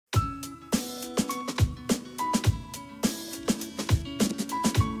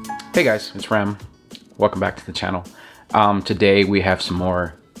Hey guys, it's Ram. Welcome back to the channel. Today we have some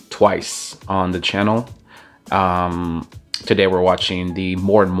more TWICE on the channel. Today we're watching the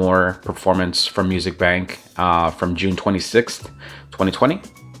More and More performance from Music Bank from June 26th, 2020.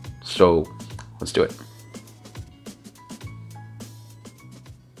 So let's do it.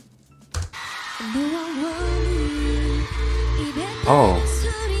 Oh,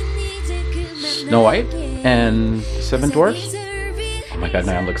 Snow White and Seven Dwarfs? Oh my god,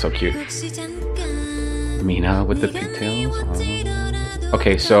 Niall looks so cute. Mina with the pigtails. Oh.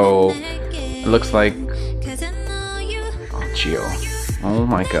 Okay, so it looks like Gio. Oh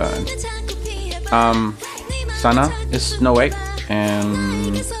my god. Sana is Snow White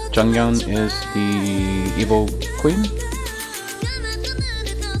and Jungyeon is the evil queen.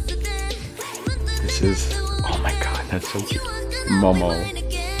 This is, oh my god, that's so cute. Momo.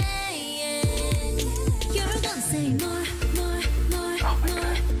 Oh my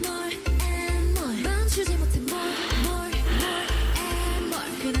god.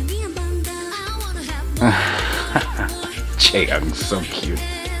 Chaeyoung's so cute.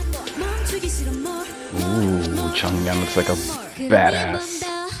 Ooh, Jungyeon looks like a badass.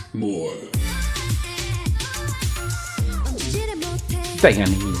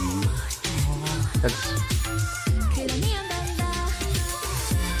 Danny. That's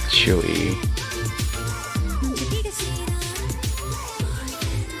chewy.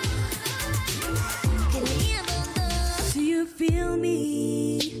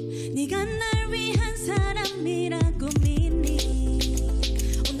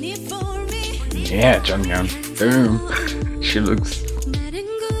 Yeah, Jungyeon. Boom. She looks.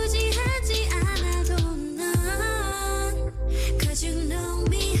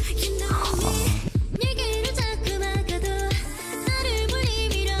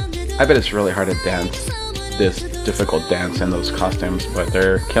 I bet it's really hard to dance this difficult dance in those costumes, but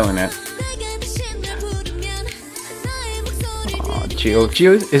they're killing it.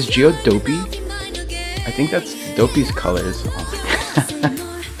 Gio. Is Gio Dopey? I think that's Dopey's colors. Oh my god.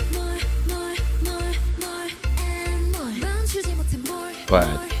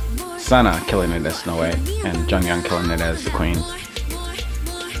 But Sana killing it as Snow White, and Jungyeon killing it as the queen.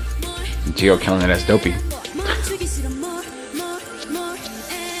 And Gio killing it as Dopey.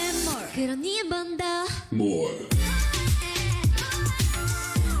 More.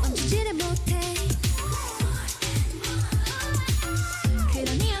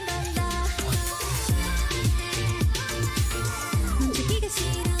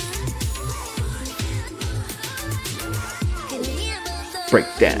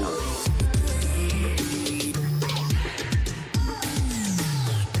 Breakdown.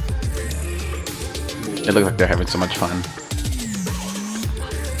 It looks like they're having so much fun.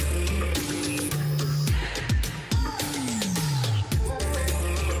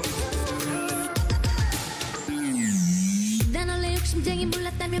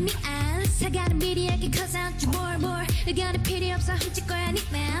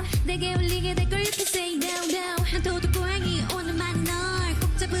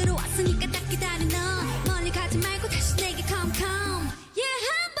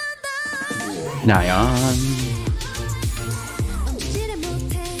 Nayeon.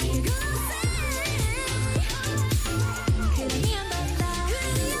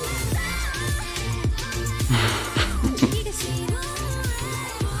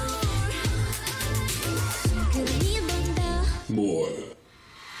 More.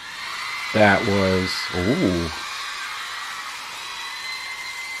 That was, ooh.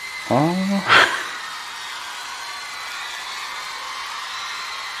 Oh.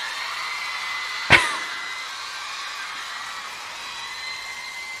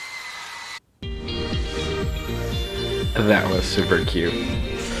 That was super cute.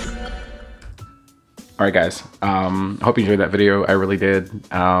 Alright guys, hope you enjoyed that video. I really did.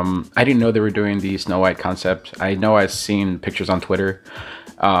 I didn't know they were doing the Snow White concept. I know I've seen pictures on Twitter,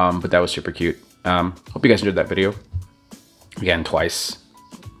 but that was super cute. Hope you guys enjoyed that video. Again, TWICE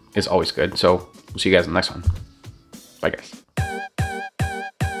is always good. So we'll see you guys in the next one. Bye guys.